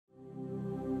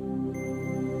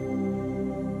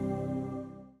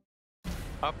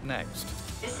Up next,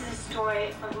 this is a story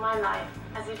of my life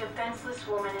as a defenseless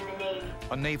woman in the Navy.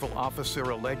 A naval officer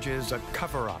alleges a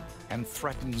cover-up and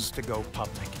threatens to go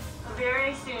public.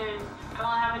 Very soon,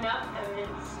 I'll have enough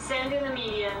evidence, send in the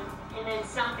media, and then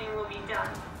something will be done.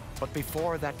 But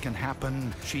before that can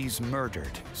happen, she's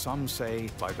murdered, some say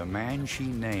by the man she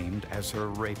named as her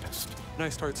rapist. And I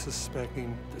start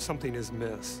suspecting that something is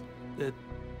amiss, that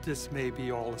this may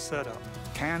be all a setup.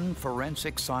 Can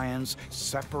forensic science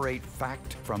separate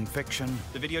fact from fiction?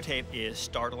 The videotape is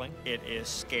startling. It is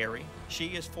scary. She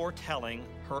is foretelling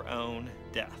her own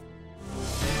death.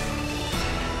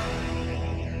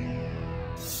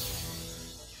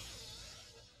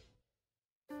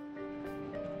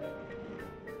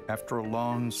 After a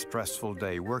long, stressful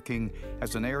day working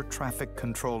as an air traffic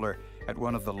controller at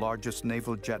one of the largest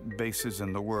naval jet bases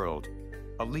in the world,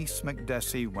 Elise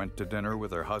Makdessi went to dinner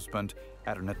with her husband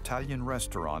at an Italian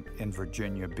restaurant in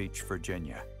Virginia Beach,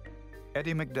 Virginia.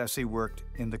 Eddie Makdessi worked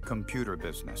in the computer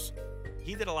business.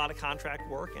 He did a lot of contract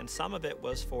work, and some of it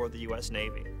was for the U.S.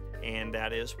 Navy, and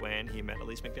that is when he met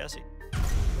Elise Makdessi.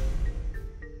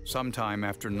 Sometime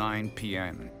after 9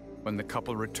 p.m., when the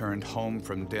couple returned home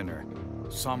from dinner,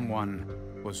 someone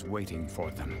was waiting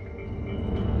for them.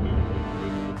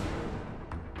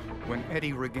 When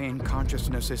Eddie regained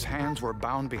consciousness, his hands were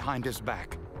bound behind his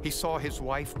back. He saw his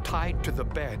wife tied to the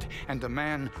bed and a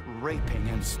man raping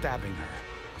and stabbing her.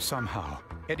 Somehow,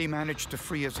 Eddie managed to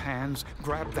free his hands,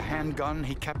 grabbed the handgun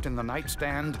he kept in the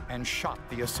nightstand, and shot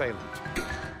the assailant.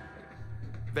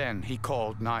 Then he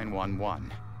called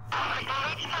 911.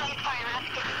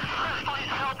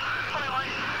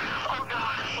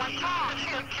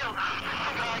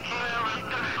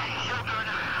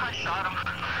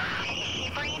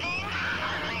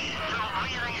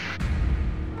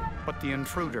 But the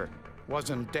intruder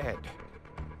wasn't dead.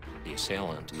 The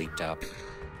assailant leaped up,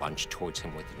 lunged towards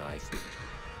him with the knife,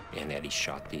 and Eddie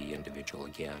shot the individual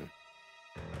again.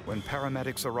 When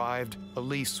paramedics arrived,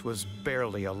 Elise was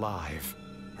barely alive.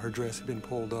 Her dress had been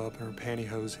pulled up and her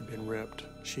pantyhose had been ripped.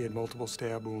 She had multiple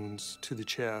stab wounds to the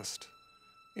chest,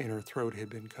 and her throat had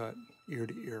been cut ear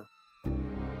to ear.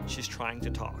 She's trying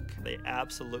to talk. They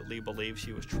absolutely believe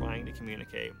she was trying to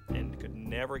communicate and could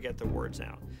never get the words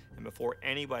out. And before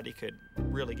anybody could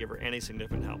really give her any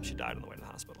significant help, she died on the way to the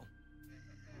hospital.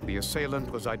 The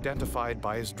assailant was identified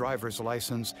by his driver's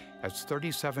license as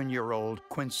 37-year-old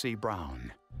Quincy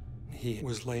Brown. He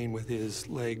was laying with his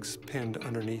legs pinned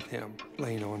underneath him,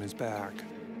 laying on his back,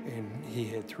 and he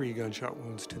had 3 gunshot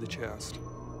wounds to the chest.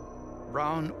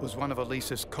 Brown was one of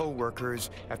Elise's co-workers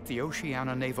at the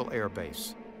Oceana Naval Air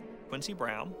Base. Quincy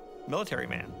Brown, military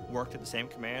man, worked at the same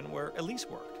command where Elise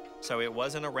worked. So it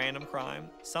wasn't a random crime.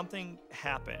 Something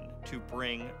happened to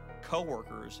bring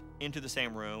co-workers into the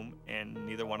same room, and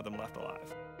neither one of them left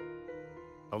alive.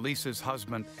 Elise's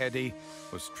husband, Eddie,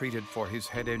 was treated for his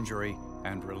head injury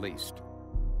and released.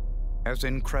 As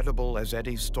incredible as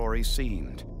Eddie's story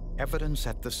seemed, evidence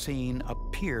at the scene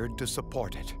appeared to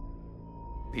support it.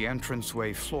 The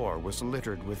entranceway floor was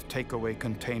littered with takeaway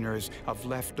containers of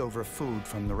leftover food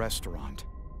from the restaurant.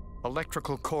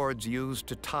 Electrical cords used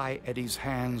to tie Eddie's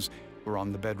hands were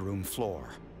on the bedroom floor.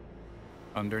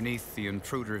 Underneath the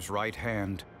intruder's right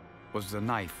hand was the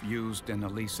knife used in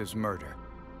Elise's murder.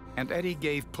 And Eddie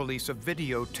gave police a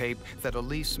videotape that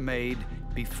Elise made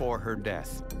before her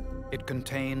death. It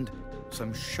contained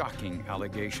some shocking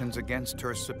allegations against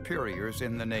her superiors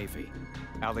in the Navy.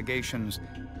 Allegations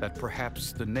that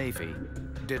perhaps the Navy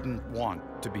didn't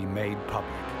want to be made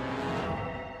public.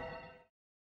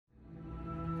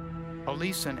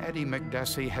 Elise and Eddie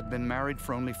Makdessi had been married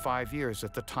for only 5 years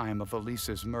at the time of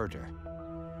Elise's murder.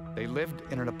 They lived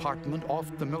in an apartment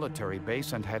off the military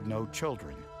base and had no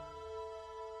children.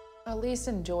 Elise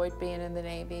enjoyed being in the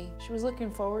Navy. She was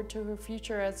looking forward to her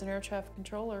future as an air traffic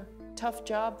controller. Tough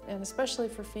job, and especially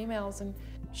for females, and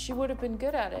she would have been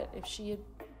good at it if she had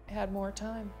had more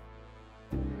time.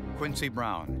 Quincy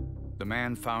Brown, the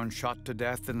man found shot to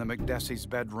death in the Makdessi's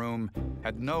bedroom,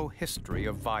 had no history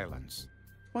of violence.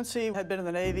 Quincy had been in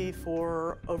the Navy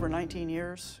for over 19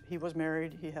 years. He was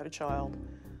married, he had a child.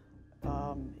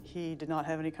 He did not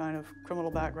have any kind of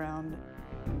criminal background.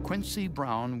 Quincy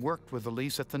Brown worked with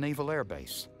Elise at the Naval Air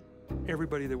Base.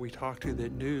 Everybody that we talked to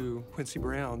that knew Quincy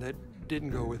Brown, that didn't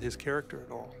go with his character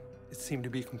at all. It seemed to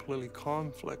be completely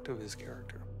conflict of his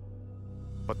character.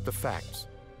 But the facts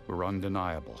were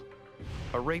undeniable.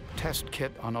 A rape test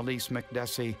kit on Elise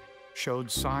Makdessi showed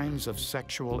signs of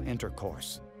sexual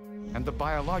intercourse, and the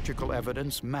biological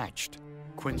evidence matched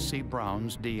Quincy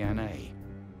Brown's DNA.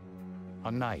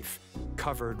 A knife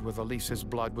covered with Elise's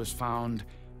blood was found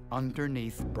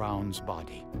underneath Brown's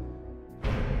body.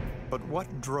 But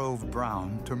what drove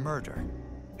Brown to murder?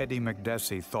 Eddie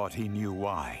Makdessi thought he knew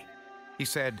why. He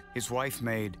said his wife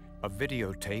made a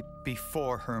videotape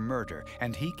before her murder,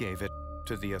 and he gave it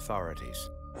to the authorities.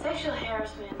 Sexual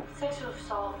harassment, sexual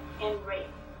assault, and rape.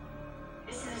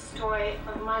 This is a story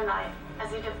of my life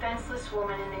as a defenseless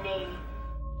woman in the Navy.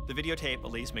 The videotape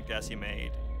Elise Makdessi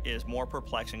made is more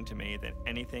perplexing to me than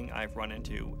anything I've run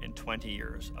into in 20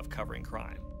 years of covering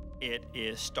crime. It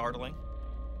is startling.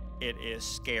 It is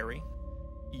scary.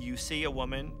 You see a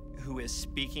woman who is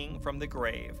speaking from the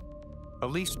grave.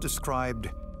 Elise described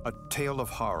a tale of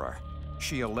horror.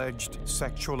 She alleged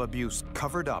sexual abuse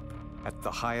covered up at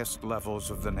the highest levels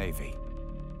of the Navy.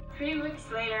 3 weeks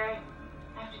later,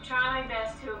 after trying my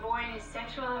best to avoid his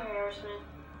sexual harassment,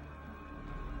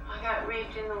 I got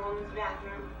raped in the woman's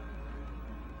bathroom.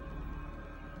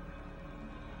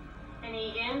 And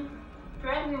he again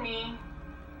threatened me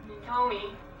and told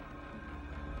me,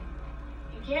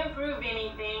 "You can't prove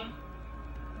anything,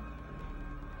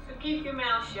 so keep your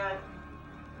mouth shut,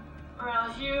 or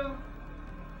else you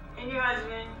and your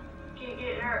husband can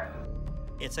get hurt."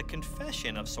 It's a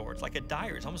confession of sorts, like a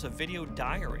diary. It's almost a video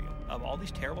diary of all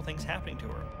these terrible things happening to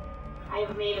her. I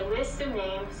have made a list of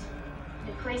names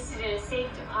and placed it in a safe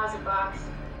deposit box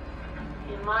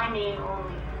in my name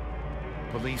only.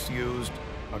 Police used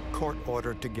a court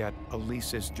order to get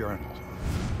Elise's journal.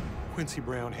 Quincy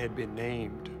Brown had been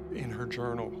named in her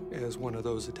journal as one of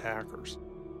those attackers.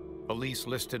 Elise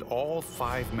listed all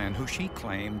 5 men who she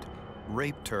claimed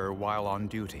raped her while on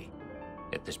duty.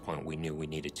 At this point, we knew we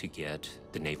needed to get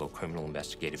the Naval Criminal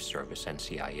Investigative Service,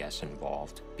 NCIS,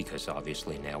 involved, because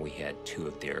obviously now we had 2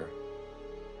 of their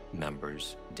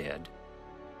members dead.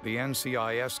 The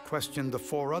NCIS questioned the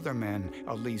 4 other men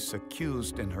Elise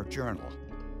accused in her journal.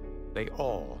 They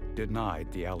all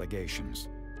denied the allegations.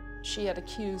 She had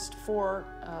accused 4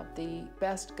 of the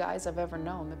best guys I've ever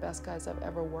known, the best guys I've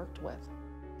ever worked with.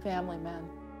 Family men,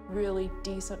 really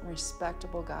decent,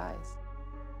 respectable guys.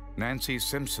 Nancy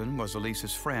Simpson was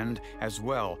Elise's friend as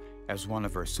well as one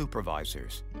of her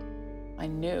supervisors. I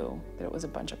knew that it was a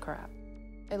bunch of crap.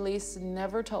 Elise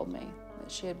never told me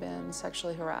that she had been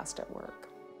sexually harassed at work.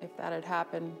 If that had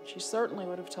happened, she certainly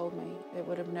would have told me. It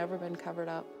would have never been covered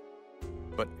up.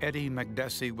 But Eddie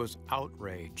Makdessi was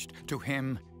outraged. To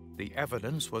him, the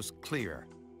evidence was clear.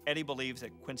 Eddie believes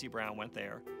that Quincy Brown went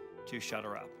there to shut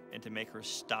her up and to make her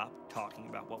stop talking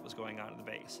about what was going on at the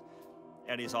base.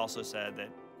 Eddie has also said that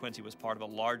Quincy was part of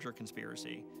a larger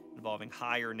conspiracy involving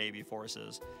higher Navy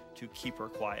forces to keep her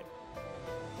quiet.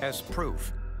 As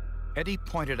proof, Eddie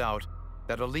pointed out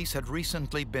that Elise had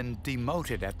recently been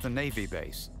demoted at the Navy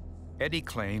base. Eddie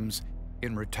claims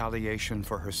in retaliation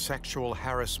for her sexual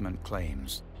harassment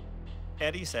claims.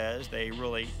 Eddie says they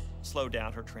really slowed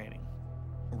down her training,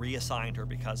 reassigned her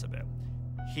because of it.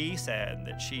 He said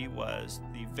that she was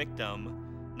the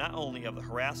victim not only of the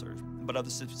harassers, but of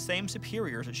the same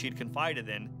superiors that she'd confided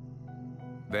in.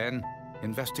 Then,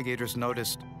 investigators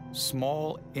noticed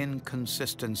small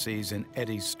inconsistencies in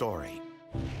Eddie's story.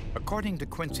 According to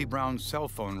Quincy Brown's cell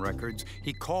phone records,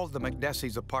 he called the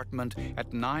Makdessi's apartment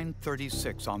at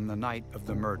 9:36 on the night of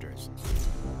the murders,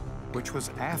 which was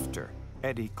after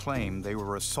Eddie claimed they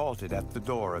were assaulted at the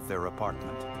door of their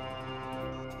apartment.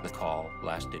 The call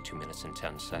lasted 2 minutes and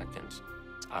 10 seconds.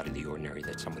 It's out of the ordinary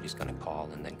that somebody's going to call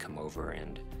and then come over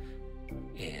and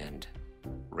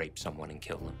rape someone and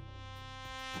kill them.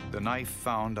 The knife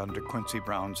found under Quincy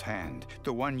Brown's hand,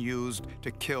 the one used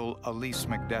to kill Elise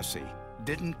Makdessi,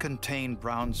 didn't contain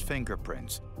Brown's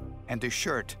fingerprints, and his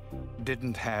shirt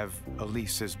didn't have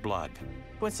Elise's blood.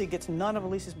 Quincy gets none of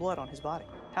Elise's blood on his body.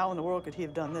 How in the world could he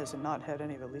have done this and not had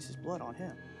any of Elise's blood on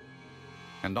him?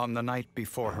 And on the night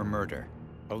before her murder,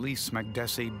 Elise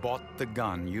Makdessi bought the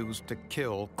gun used to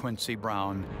kill Quincy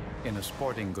Brown in a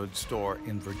sporting goods store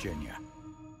in Virginia.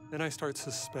 Then I start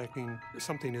suspecting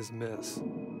something is amiss.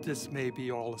 This may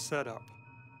be all a setup.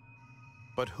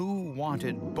 But who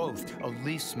wanted both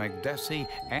Elise Makdessi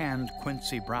and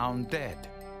Quincy Brown dead?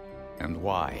 And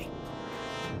why?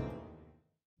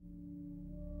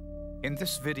 In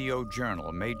this video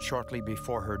journal made shortly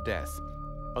before her death,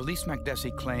 Elise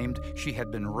Makdessi claimed she had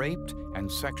been raped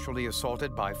and sexually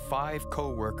assaulted by 5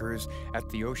 co-workers at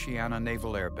the Oceana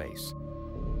Naval Air Base.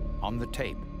 On the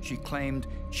tape, she claimed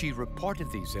she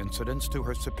reported these incidents to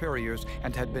her superiors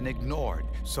and had been ignored,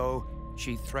 so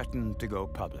she threatened to go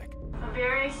public.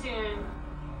 Very soon,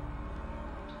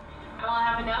 I will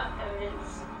have enough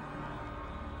evidence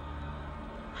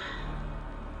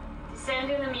to send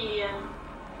to the media,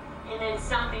 and then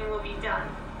something will be done.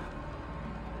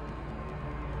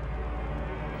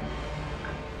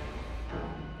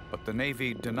 But But the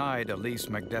Navy denied Elise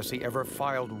Makdessi ever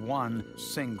filed one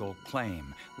single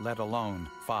claim, let alone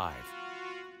 5.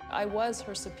 I was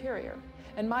her superior,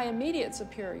 and my immediate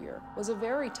superior was a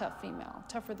very tough female,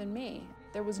 tougher than me.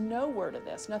 There was no word of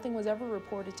this. Nothing was ever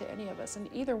reported to any of us, and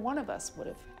either one of us would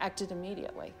have acted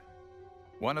immediately.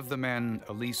 One of the men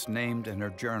Elise named in her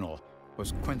journal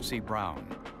was Quincy Brown,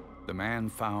 the man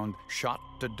found shot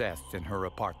to death in her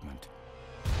apartment.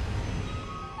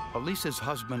 Elise's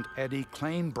husband, Eddie,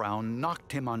 claimed Brown knocked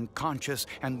him unconscious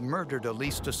and murdered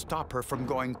Elise to stop her from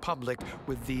going public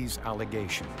with these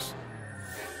allegations.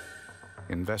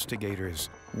 Investigators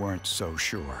weren't so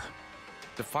sure.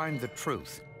 To find the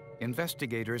truth,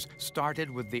 investigators started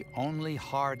with the only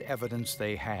hard evidence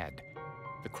they had,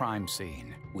 the crime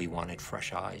scene. We wanted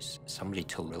fresh eyes, somebody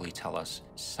to really tell us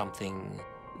something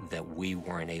that we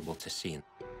weren't able to see.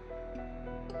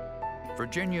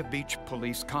 Virginia Beach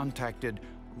police contacted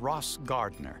Ross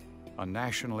Gardner, a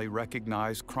nationally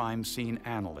recognized crime scene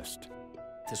analyst.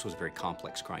 This was a very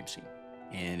complex crime scene,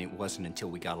 and it wasn't until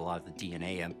we got a lot of the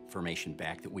DNA information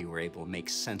back that we were able to make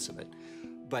sense of it.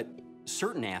 But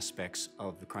certain aspects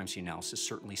of the crime scene analysis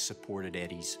certainly supported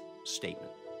Eddie's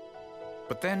statement.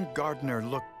 But then Gardner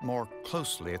looked more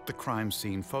closely at the crime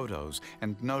scene photos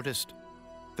and noticed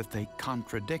that they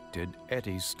contradicted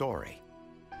Eddie's story.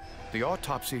 The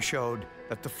autopsy showed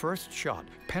that the first shot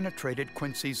penetrated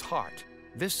Quincy's heart.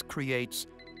 This creates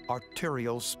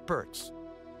arterial spurts,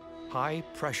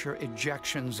 high-pressure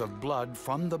ejections of blood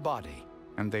from the body,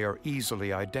 and they are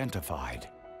easily identified.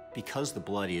 Because the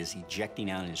blood is ejecting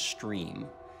out in a stream,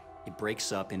 it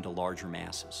breaks up into larger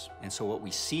masses. And so what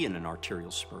we see in an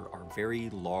arterial spur are very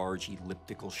large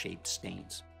elliptical-shaped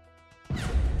stains.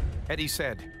 Eddie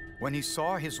said when he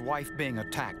saw his wife being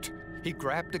attacked, he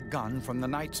grabbed a gun from the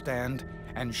nightstand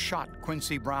and shot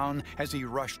Quincy Brown as he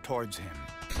rushed towards him.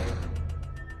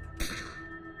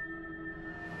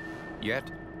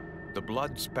 Yet, the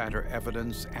blood spatter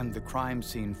evidence and the crime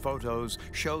scene photos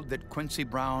showed that Quincy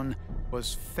Brown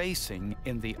was facing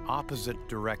in the opposite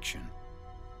direction.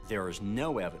 There is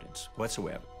no evidence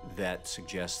whatsoever that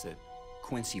suggests that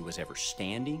Quincy was ever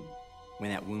standing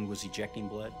when that wound was ejecting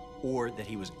blood, or that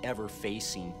he was ever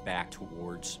facing back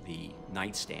towards the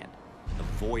nightstand. The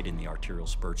void in the arterial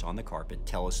spurts on the carpet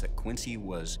tell us that Quincy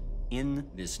was in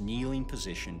this kneeling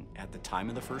position at the time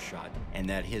of the first shot, and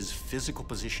that his physical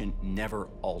position never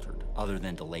altered other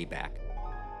than to lay back.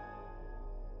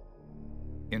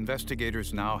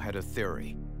 Investigators now had a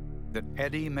theory that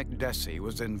Eddie Makdessi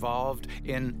was involved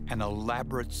in an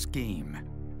elaborate scheme.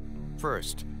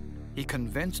 First, he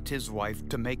convinced his wife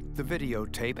to make the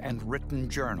videotape and written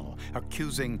journal,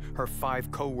 accusing her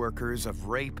 5 co-workers of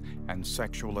rape and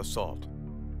sexual assault.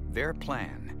 Their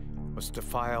plan was to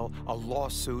file a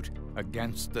lawsuit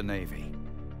against the Navy.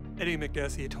 Eddie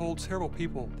Makdessi had told several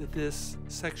people that this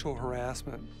sexual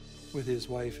harassment with his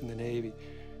wife in the Navy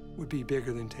would be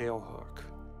bigger than Tailhook,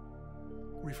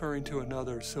 referring to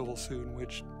another civil suit in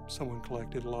which someone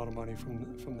collected a lot of money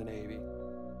from the Navy.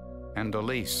 And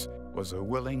Elise was a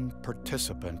willing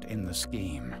participant in the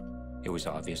scheme. It was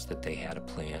obvious that they had a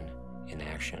plan in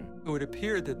action. It would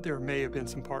appear that there may have been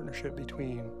some partnership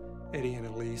between Eddie and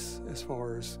Elise as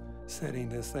far as setting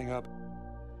this thing up.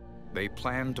 They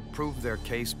planned to prove their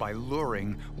case by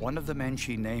luring one of the men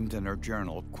she named in her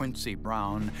journal, Quincy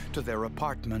Brown, to their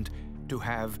apartment to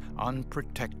have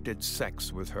unprotected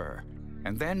sex with her,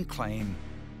 and then claim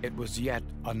it was yet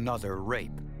another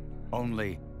rape.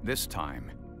 Only this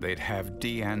time, they'd have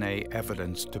DNA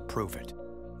evidence to prove it.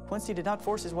 Quincy did not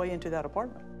force his way into that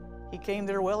apartment. He came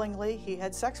there willingly. He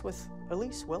had sex with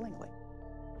Elise willingly.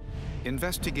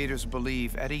 Investigators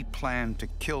believe Eddie planned to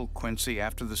kill Quincy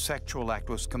after the sexual act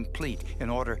was complete in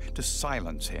order to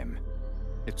silence him.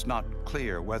 It's not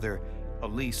clear whether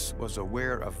Elise was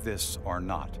aware of this or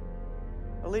not.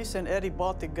 Elise and Eddie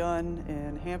bought the gun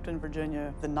in Hampton,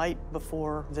 Virginia, the night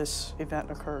before this event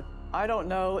occurred. I don't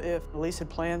know if Elise had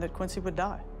planned that Quincy would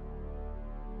die.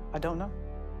 I don't know.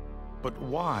 But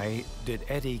why did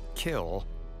Eddie kill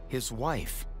his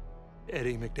wife?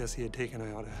 Eddie Makdessi had taken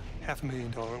out a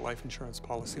 $500,000 life insurance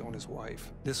policy on his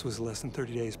wife. This was less than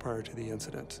 30 days prior to the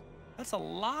incident. That's a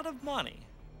lot of money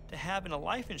to have in a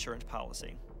life insurance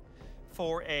policy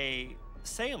for a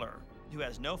sailor who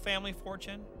has no family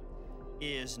fortune,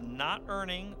 is not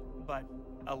earning but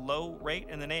a low rate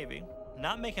in the Navy,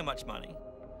 not making much money.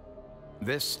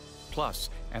 This,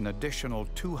 plus an additional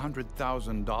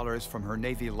 $200,000 from her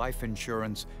Navy life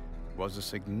insurance, was a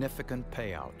significant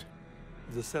payout.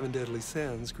 The 7 deadly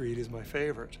sins, greed is my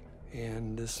favorite,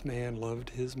 and this man loved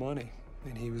his money,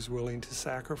 and he was willing to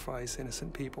sacrifice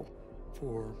innocent people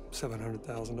for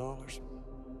 $700,000.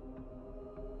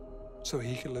 so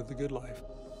he could live the good life.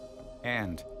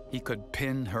 And he could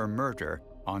pin her murder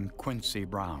on Quincy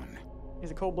Brown.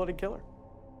 He's a cold-blooded killer.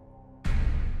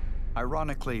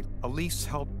 Ironically, Elise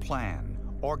helped plan,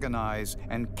 organize,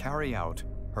 and carry out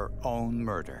her own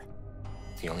murder.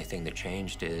 The only thing that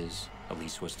changed is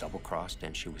Elise was double-crossed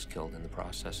and she was killed in the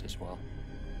process as well.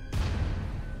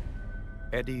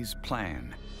 Eddie's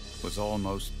plan was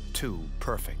almost too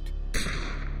perfect.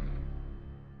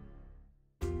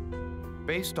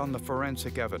 Based on the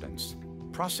forensic evidence,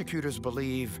 prosecutors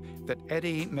believe that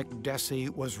Eddie Makdessi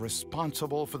was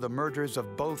responsible for the murders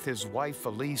of both his wife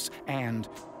Elise and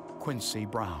Quincy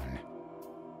Brown.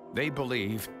 They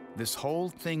believe this whole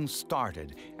thing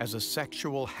started as a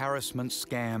sexual harassment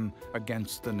scam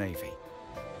against the Navy.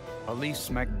 Elise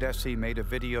Makdessi made a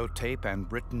videotape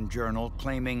and written journal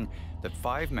claiming that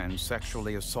 5 men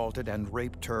sexually assaulted and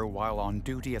raped her while on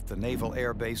duty at the Naval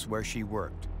Air Base where she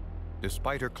worked.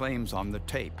 Despite her claims on the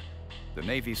tape, the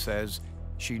Navy says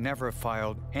she never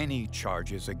filed any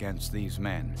charges against these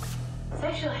men.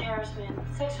 Sexual harassment,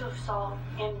 sexual assault,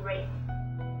 and rape.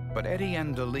 But Eddie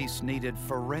and Elise needed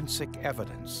forensic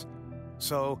evidence,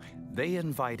 so they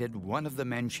invited one of the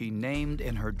men she named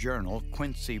in her journal,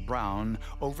 Quincy Brown,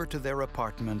 over to their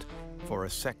apartment for a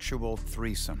sexual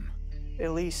threesome.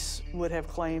 Elise would have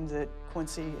claimed that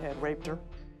Quincy had raped her,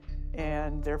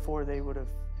 and therefore they would have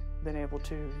been able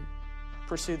to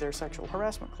pursue their sexual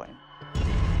harassment claim.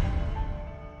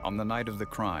 On the night of the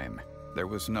crime, there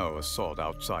was no assault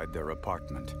outside their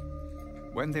apartment.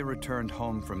 When they returned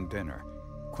home from dinner,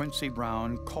 Quincy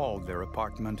Brown called their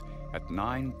apartment at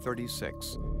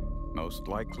 9:36, most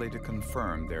likely to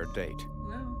confirm their date.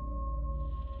 Hello?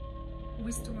 Are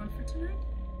we still on for tonight?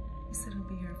 He said he'll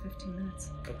be here in 15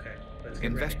 minutes. Okay, let's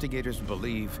get Investigators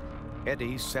believe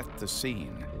Eddie set the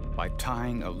scene by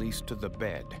tying Elise to the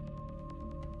bed.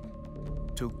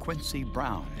 To Quincy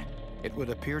Brown, it would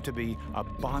appear to be a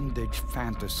bondage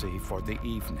fantasy for the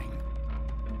evening.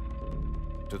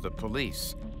 To the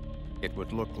police, it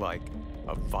would look like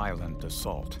a violent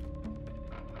assault.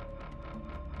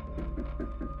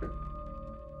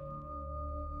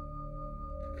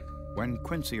 When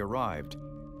Quincy arrived,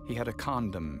 he had a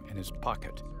condom in his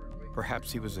pocket.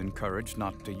 Perhaps he was encouraged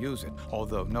not to use it,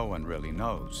 although no one really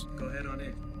knows. Go ahead on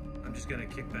in. I'm just gonna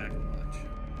kick back and watch.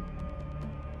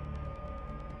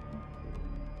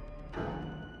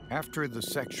 After the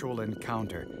sexual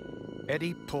encounter,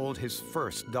 Eddie pulled his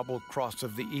first double cross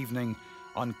of the evening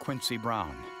on Quincy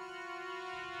Brown.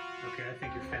 Okay, I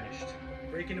think you're finished.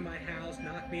 Break into my house,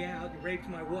 knock me out, you raped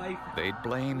my wife. They'd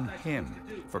blame him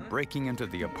for breaking into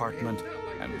the apartment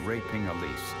and raping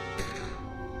Elise.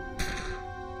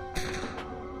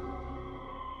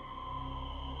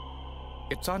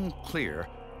 It's unclear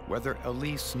whether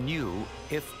Elise knew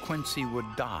if Quincy would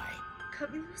die.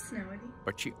 Cut me loose now, Eddie.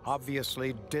 But she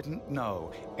obviously didn't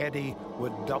know Eddie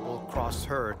would double-cross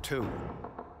her, too.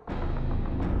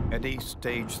 Eddie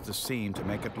staged the scene to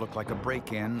make it look like a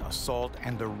break-in, assault,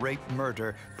 and a rape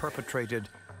murder perpetrated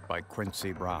by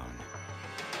Quincy Brown.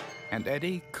 And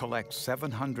Eddie collects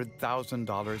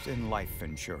 $700,000 in life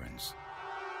insurance.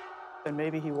 And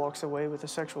maybe he walks away with a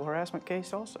sexual harassment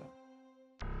case also.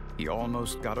 He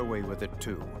almost got away with it,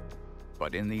 too.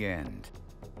 But in the end,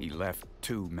 he left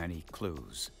too many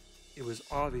clues. It was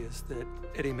obvious that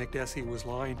Eddie Makdessi was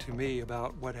lying to me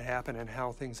about what had happened and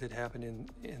how things had happened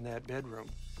in that bedroom.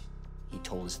 He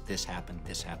told us this happened,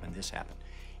 this happened, this happened.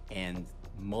 And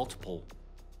multiple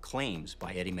claims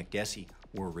by Eddie Makdessi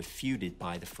were refuted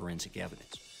by the forensic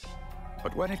evidence.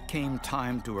 But when it came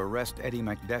time to arrest Eddie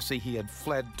Makdessi, he had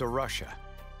fled to Russia.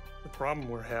 The problem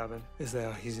we're having is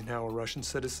that he's now a Russian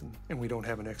citizen and we don't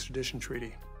have an extradition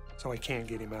treaty, so I can't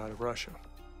get him out of Russia.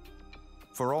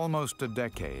 For almost a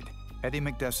decade, Eddie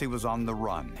Makdessi was on the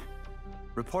run.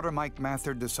 Reporter Mike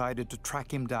Mather decided to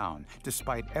track him down,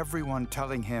 despite everyone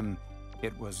telling him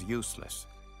it was useless.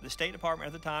 The State Department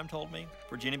at the time told me,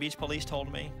 Virginia Beach Police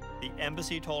told me, the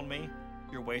embassy told me,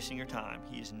 you're wasting your time.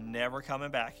 He's never coming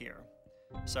back here.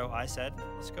 So I said,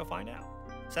 let's go find out.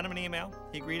 Sent him an email.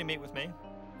 He agreed to meet with me.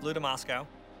 Flew to Moscow.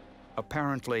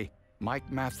 Apparently, Mike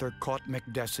Mather caught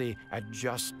Makdessi at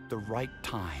just the right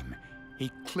time.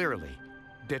 He clearly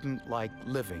didn't like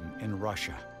living in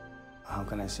Russia. How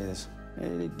can I say this?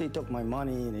 They took my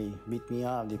money, they beat me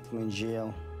up, they put me in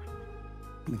jail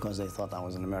because they thought I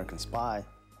was an American spy.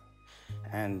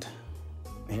 And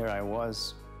here I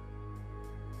was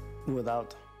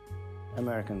without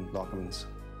American documents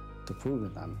to prove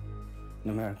that I'm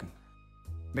an American.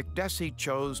 Makdessi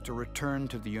chose to return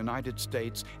to the United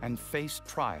States and face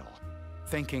trial,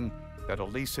 thinking that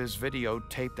Elise's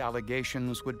videotaped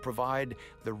allegations would provide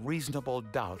the reasonable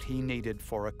doubt he needed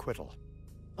for acquittal.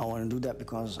 I want to do that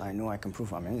because I know I can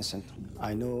prove I'm innocent.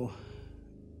 I know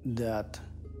that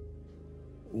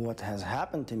what has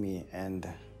happened to me and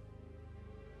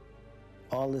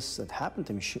all this that happened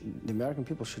to me, the American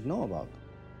people should know about.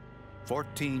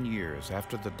 14 years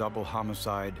after the double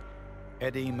homicide,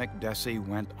 Eddie Makdessi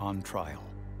went on trial.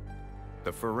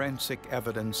 The forensic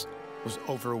evidence was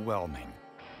overwhelming.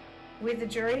 We, the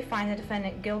jury, find the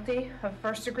defendant guilty of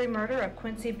first-degree murder of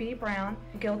Quincy B. Brown,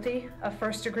 guilty of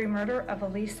first-degree murder of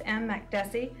Elise M.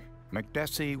 Makdessi.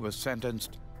 Makdessi was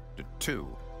sentenced to 2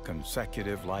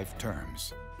 consecutive life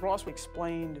terms. Ross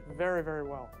explained very, very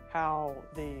well how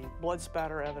the blood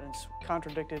spatter evidence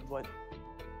contradicted what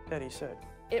Eddie said.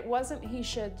 It wasn't he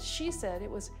said, she said, it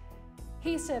was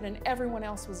he said and everyone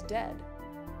else was dead.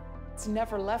 It's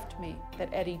never left me that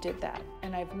Eddie did that,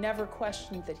 and I've never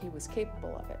questioned that he was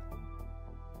capable of it.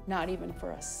 Not even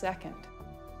for a second.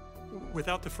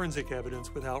 Without the forensic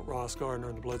evidence, without Ross Gardner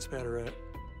and the blood spatter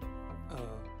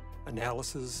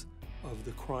analysis of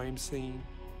the crime scene,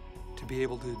 to be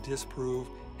able to disprove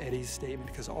Eddie's statement,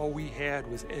 because all we had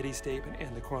was Eddie's statement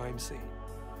and the crime scene.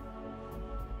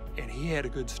 And he had a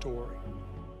good story.